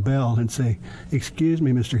a little bell, and say, "Excuse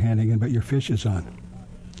me, Mr. Hannigan, but your fish is on."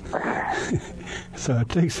 So it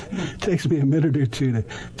takes me a minute or two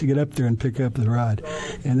to get up there and pick up the rod,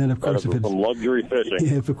 and then of course if it's some luxury fishing.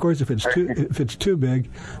 If it's too big,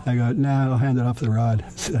 I go, "Nah, I'll hand it off the rod.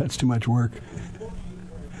 So that's too much work."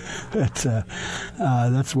 But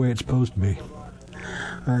that's the way it's supposed to be.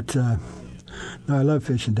 But no, I love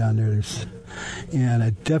fishing down there. And I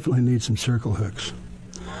definitely need some circle hooks.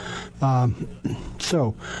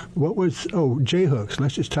 So what was J hooks?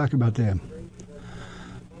 Let's just talk about them.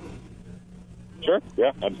 Sure.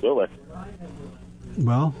 Yeah, absolutely.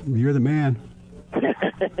 Well, you're the man.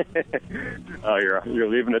 Oh, you're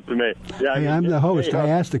leaving it to me. Yeah, hey, I'm the host. I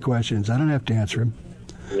ask the questions. I don't have to answer them.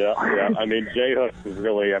 Yeah. I mean, J hooks is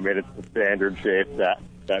really, it's the standard shape that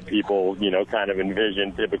people, kind of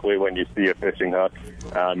envision typically when you see a fishing hook.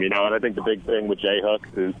 And I think the big thing with J hooks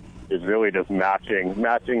is really just matching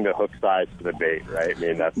the hook size to the bait, right?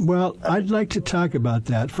 I'd like to talk about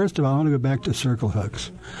that. First of all, I want to go back to circle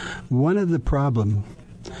hooks. One of the problem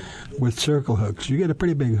with circle hooks, you get a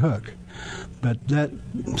pretty big hook, but that,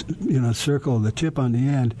 circle, the tip on the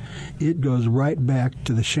end, it goes right back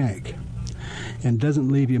to the shank and doesn't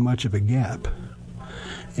leave you much of a gap.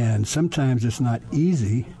 And sometimes it's not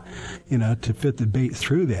easy, to fit the bait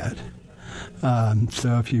through that.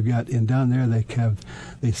 So if you've got, and down there they have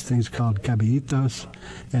these things called caballitos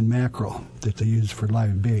and mackerel that they use for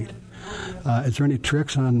live bait. Is there any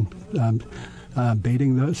tricks on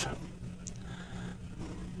baiting those?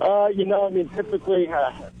 Typically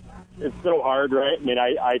it's so hard, right?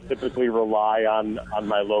 I typically rely on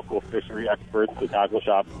my local fishery experts, the tackle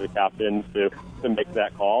shops, the captains to make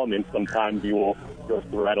that call. Sometimes you will go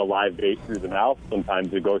thread a live bait through the mouth.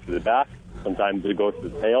 Sometimes it goes to the back. Sometimes it goes to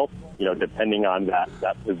the tail. Depending on that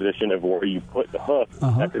position of where you put the hook,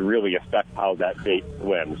 that could really affect how that bait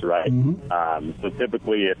swims, right? Mm-hmm. So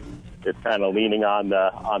typically it's kind of leaning on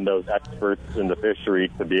those experts in the fishery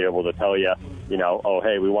to be able to tell you,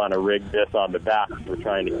 hey, we want to rig this on the back. We're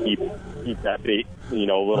trying to keep that bait, a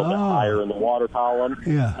little bit higher in the water column.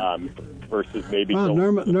 Yeah. Versus maybe. Well,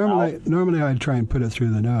 normally I'd try and put it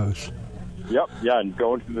through the nose. Yep, yeah, and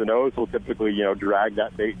going through the nose will typically, drag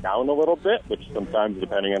that bait down a little bit, which sometimes,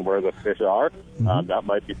 depending on where the fish are, that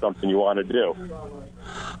might be something you want to do.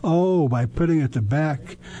 Oh, by putting it at the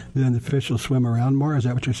back, then the fish will swim around more? Is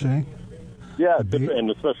that what you're saying? Yeah,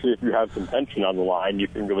 and especially if you have some tension on the line, you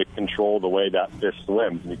can really control the way that fish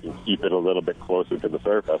swims, and you can keep it a little bit closer to the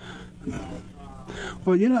surface.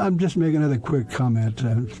 Well, I'm just making another quick comment.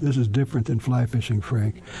 This is different than fly fishing,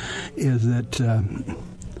 Frank, is that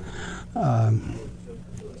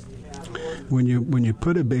when you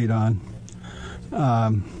put a bait on,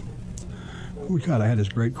 God, I had this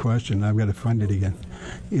great question. I've got to find it again.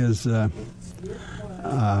 Is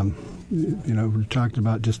we talked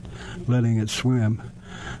about just letting it swim,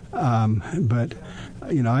 but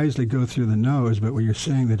I usually go through the nose. But what you're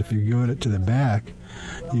saying that if you go it to the back,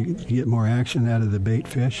 you get more action out of the bait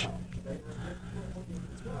fish.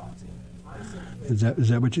 Is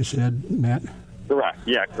that what you said, Matt? Correct.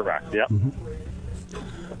 Yeah, correct. Yep.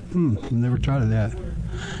 Never thought of that.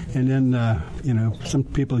 And then, some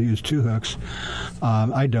people use two hooks.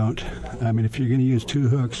 I don't. If you're going to use two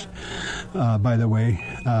hooks, by the way,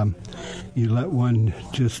 you let one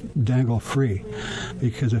just dangle free,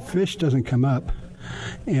 because if fish doesn't come up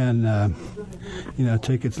and,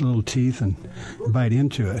 take its little teeth and bite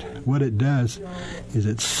into it, what it does is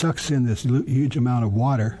it sucks in this huge amount of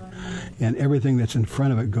water, and everything that's in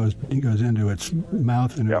front of it goes into its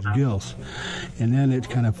mouth and its gills. And then it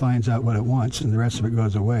kind of finds out what it wants, and the rest of it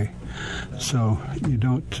goes away. So you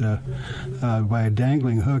don't, by a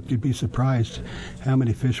dangling hook, you'd be surprised how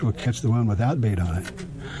many fish will catch the one without bait on it.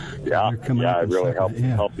 Yeah, it really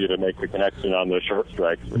helps you to make the connection on the short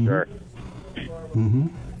strikes, for sure. Mm-hmm.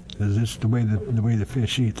 Because it's the way the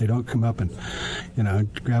fish eat. They don't come up and,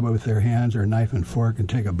 grab it with their hands or a knife and fork and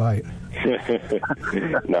take a bite.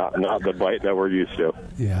 Not the bite that we're used to.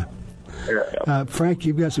 Yeah. Frank,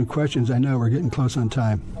 you've got some questions. I know we're getting close on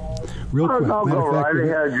time. Real quick. No, go right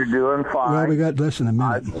ahead. You're doing fine. Well, we got less than a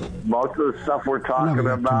minute. Most of the stuff we're talking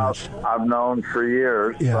about, I've known for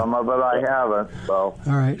years. Yeah. Some of it I haven't. So.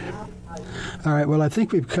 All right. Well, I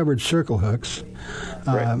think we've covered circle hooks,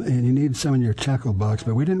 and you need some in your tackle box,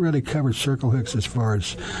 but we didn't really cover circle hooks as far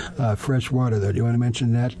as fresh water, though. Do you want to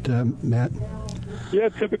mention that, Matt? Yeah,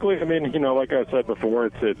 typically, I mean, like I said before,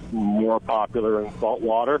 it's more popular in salt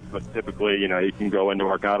water, but typically, you can go into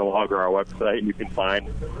our catalog or our website and you can find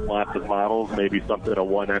lots of models, maybe something, a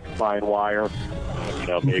 1X fine wire,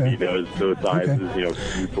 maybe those sizes,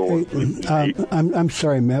 Hey, I'm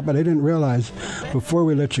sorry, Matt, but I didn't realize before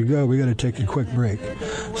we let you go, we got to take a quick break.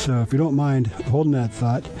 So if you don't mind holding that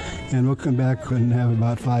thought, and we'll come back and have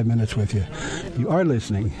about 5 minutes with you. You are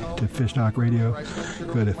listening to Fish Talk Radio.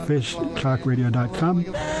 Go to fishtalkradio.com.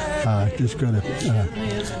 Just go to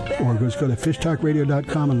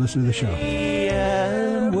fishtalkradio.com and listen to the show.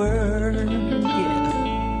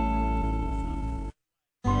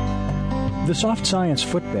 The Soft Science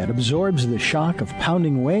footbed absorbs the shock of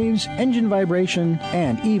pounding waves, engine vibration,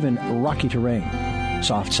 and even rocky terrain.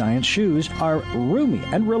 Soft Science shoes are roomy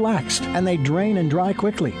and relaxed, and they drain and dry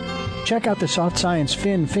quickly. Check out the Soft Science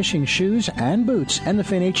Fin fishing shoes and boots and the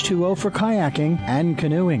Fin H2O for kayaking and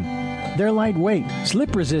canoeing. They're lightweight,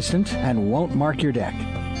 slip-resistant, and won't mark your deck.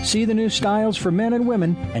 See the new styles for men and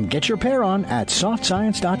women and get your pair on at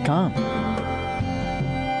softscience.com.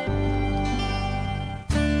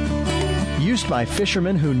 Used by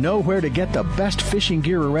fishermen who know where to get the best fishing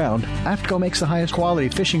gear around, AFTCO makes the highest quality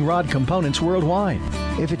fishing rod components worldwide.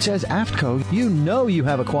 If it says AFTCO, you know you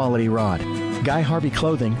have a quality rod. Guy Harvey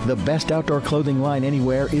Clothing, the best outdoor clothing line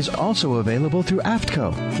anywhere, is also available through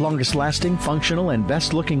AFTCO. Longest lasting, functional, and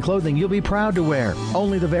best looking clothing you'll be proud to wear.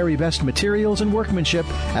 Only the very best materials and workmanship.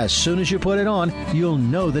 As soon as you put it on, you'll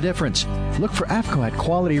know the difference. Look for AFTCO at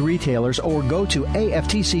quality retailers or go to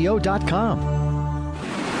aftco.com.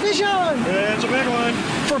 Fish on! It's a big one.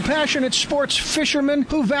 For passionate sports fishermen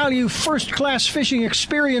who value first-class fishing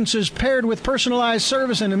experiences paired with personalized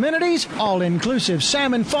service and amenities, all-inclusive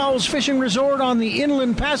Salmon Falls Fishing Resort on the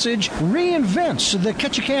Inland Passage reinvents the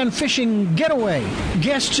Ketchikan fishing getaway.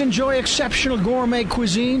 Guests enjoy exceptional gourmet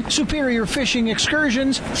cuisine, superior fishing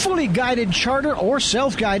excursions, fully guided charter or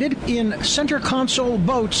self-guided in center console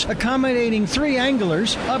boats accommodating 3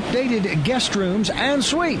 anglers, updated guest rooms and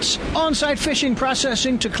suites, on-site fishing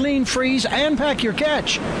processing to clean, freeze, and pack your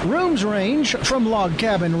catch. Rooms range from log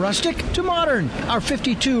cabin rustic to modern. Our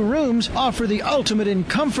 52 rooms offer the ultimate in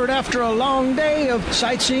comfort after a long day of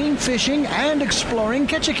sightseeing, fishing, and exploring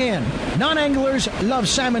Ketchikan. Non-anglers love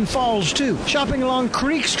Salmon Falls, too. Shopping along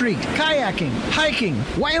Creek Street, kayaking, hiking,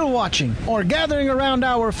 whale watching, or gathering around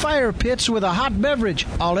our fire pits with a hot beverage,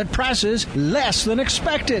 all at prices less than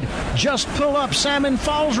expected. Just pull up Salmon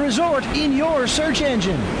Falls Resort in your search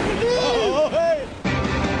engine. Oh, hey!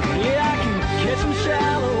 Yeah, I can catch them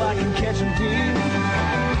shallow, I can catch them deep.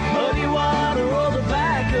 Muddy water or the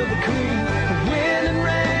back of the creek. Wind and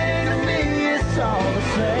rain to me, it's all the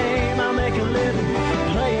same. I make a living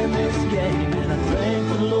playing this game, and I thank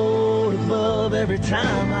the Lord above every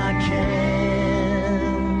time I can.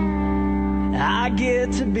 I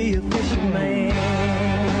get to be a fishing man.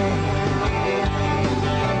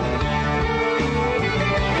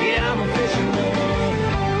 Yeah, I'm a fishing man.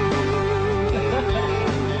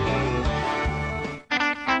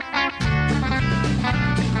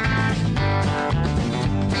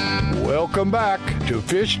 Welcome back to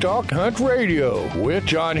Fish Talk Hunt Radio with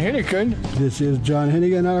John Hennigan. This is John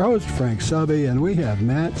Hennigan, our host, Frank Selby, and we have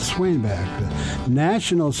Matt Swainback, the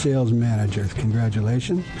National Sales Manager.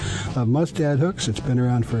 Congratulations. Mustad Hooks, it's been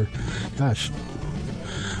around for,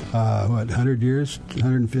 100 years,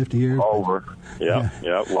 150 years? Over. Yeah,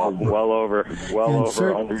 well over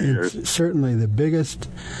 100 years. Certainly the biggest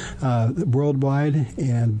worldwide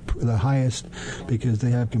and the highest because they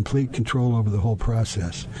have complete control over the whole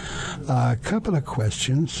process. A couple of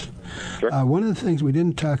questions. Sure. One of the things we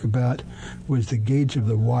didn't talk about was the gauge of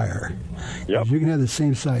the wire. Yep. You can have the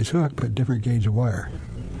same size hook but different gauge of wire.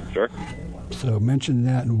 Sure. So mention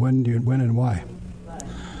that and when and why.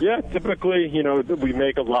 Yeah, typically, we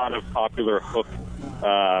make a lot of popular hook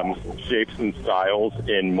shapes and styles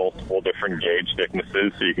in multiple different gauge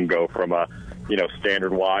thicknesses. So you can go from a,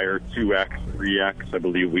 standard wire, 2X, 3X. I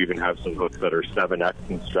believe we even have some hooks that are 7X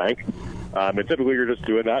in strength. And typically you're just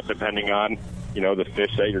doing that depending on, the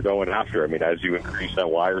fish that you're going after. I mean, as you increase that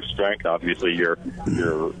wire strength, obviously your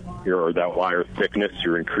that wire thickness,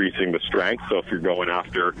 you're increasing the strength. So if you're going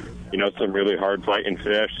after, some really hard fighting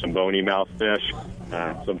fish, some bony mouth fish,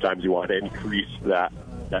 sometimes you want to increase that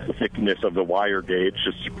thickness of the wire gauge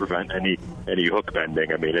just to prevent any hook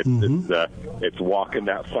bending. I mean, it's walking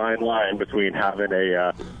that fine line between having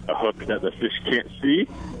a hook that the fish can't see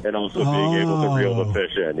and also being able to reel the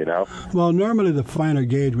fish in, you know? Well, normally the finer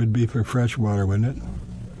gauge would be for freshwater, wouldn't it?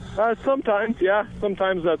 Sometimes, yeah.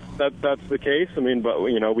 Sometimes that's the case. I mean, but,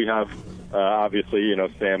 you know, we have, obviously, you know,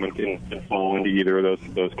 salmon can fall into either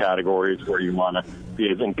of those categories where you want to be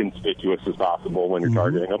as inconspicuous as possible when you're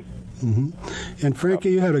targeting them. Mm-hmm. And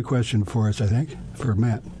Frankie, you had a question for us, I think, for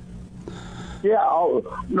Matt. Yeah,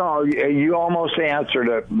 no, you almost answered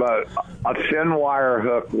it, but a thin wire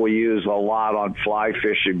hook we use a lot on fly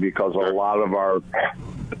fishing because a lot of our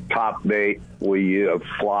top bait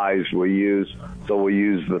flies we use, so we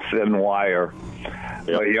use the thin wire.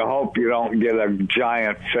 Yep. But you hope you don't get a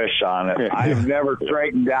giant fish on it. I've never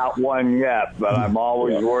straightened out one yet, but I'm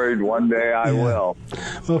always worried one day I will.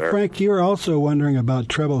 Well, Frank, you were also wondering about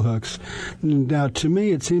treble hooks. Now, to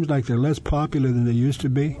me, it seems like they're less popular than they used to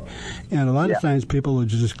be, and a lot of times people will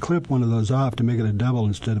just clip one of those off to make it a double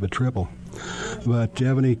instead of a triple. But do you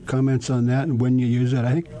have any comments on that and when you use it?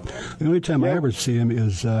 I think the only time I ever see them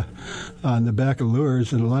is on the back of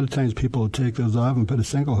lures, and a lot of times people will take those off and put a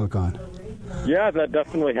single hook on. Yeah, that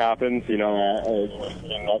definitely happens. You know,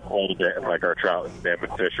 not quite a bit in like our trout and salmon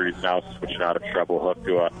fisheries now, switching out a treble hook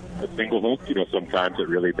to a single hook. You know, sometimes it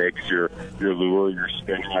really makes your lure, your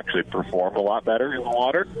spin actually perform a lot better in the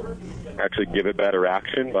water, actually give it better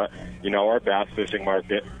action. But, you know, our bass fishing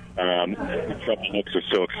market, treble hooks are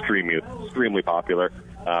so extremely popular.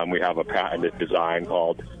 We have a patented design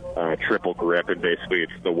called triple grip, and basically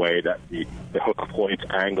it's the way that the hook points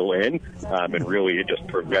angle in, and really it just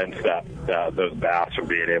prevents those bass from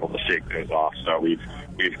being able to shake those off. So we've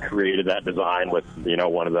created that design with, you know,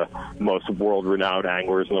 one of the most world-renowned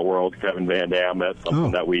anglers in the world, Kevin Van Dam. That's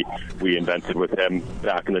something that we invented with him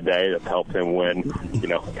back in the day that helped him win, you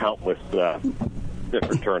know, countless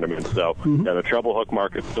different tournaments. So the treble hook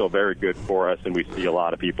market's still very good for us, and we see a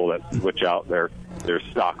lot of people that switch out their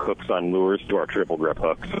stock hooks on lures to our triple grip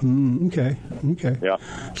hooks. Okay. Yeah.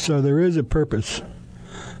 So there is a purpose.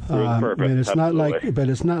 And it's not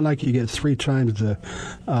like you get 3 times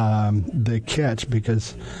the catch,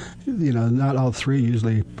 because, you know, not all 3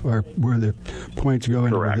 usually are where the points go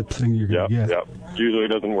into the thing you're going to get. Yep. Usually it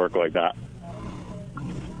doesn't work like that.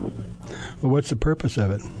 Well, what's the purpose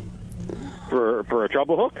of it? For a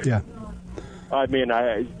treble hook? Yeah. I mean,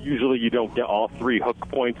 usually you don't get all 3 hook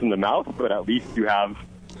points in the mouth, but at least you have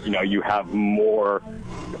more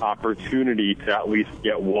opportunity to at least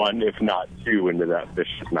get 1, if not 2, into that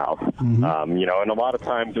fish's mouth. You know, and a lot of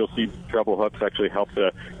times you'll see treble hooks actually help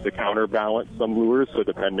to counterbalance some lures. So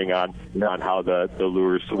depending on how the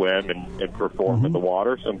lures swim and perform in the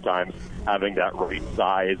water, sometimes having that right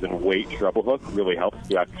size and weight treble hook really helps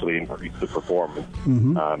to actually increase the performance.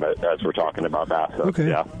 As we're talking about bass hooks. Okay.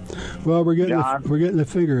 Yeah. Well, we're getting the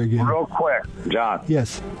figure again. Real quick, John.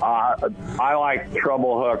 Yes. I like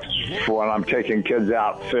treble hooks when I'm taking kids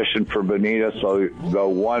out fishing for bonita, so the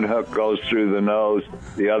one hook goes through the nose,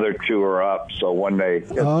 the other 2 are up, so when they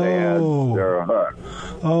hit the head, they're a hook.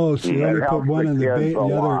 Oh, so you only put one in the bait,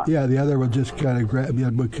 the other will just kind of grab you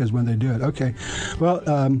because when they do it. Okay. Well,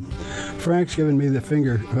 Frank's giving me the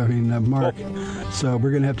finger, Mark, so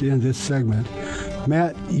we're going to have to end this segment.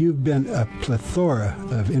 Matt, you've been a plethora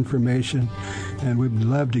of information, and we'd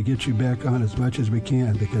love to get you back on as much as we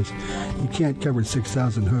can, because you can't cover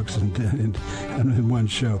 6,000 hooks in one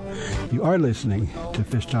show. You are listening to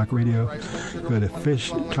Fish Talk Radio. Go to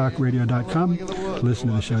fishtalkradio.com. Listen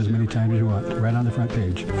to the show as many times as you want. Right on the front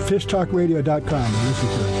page. fishtalkradio.com. Listen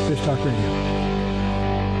to us. Fish Talk Radio.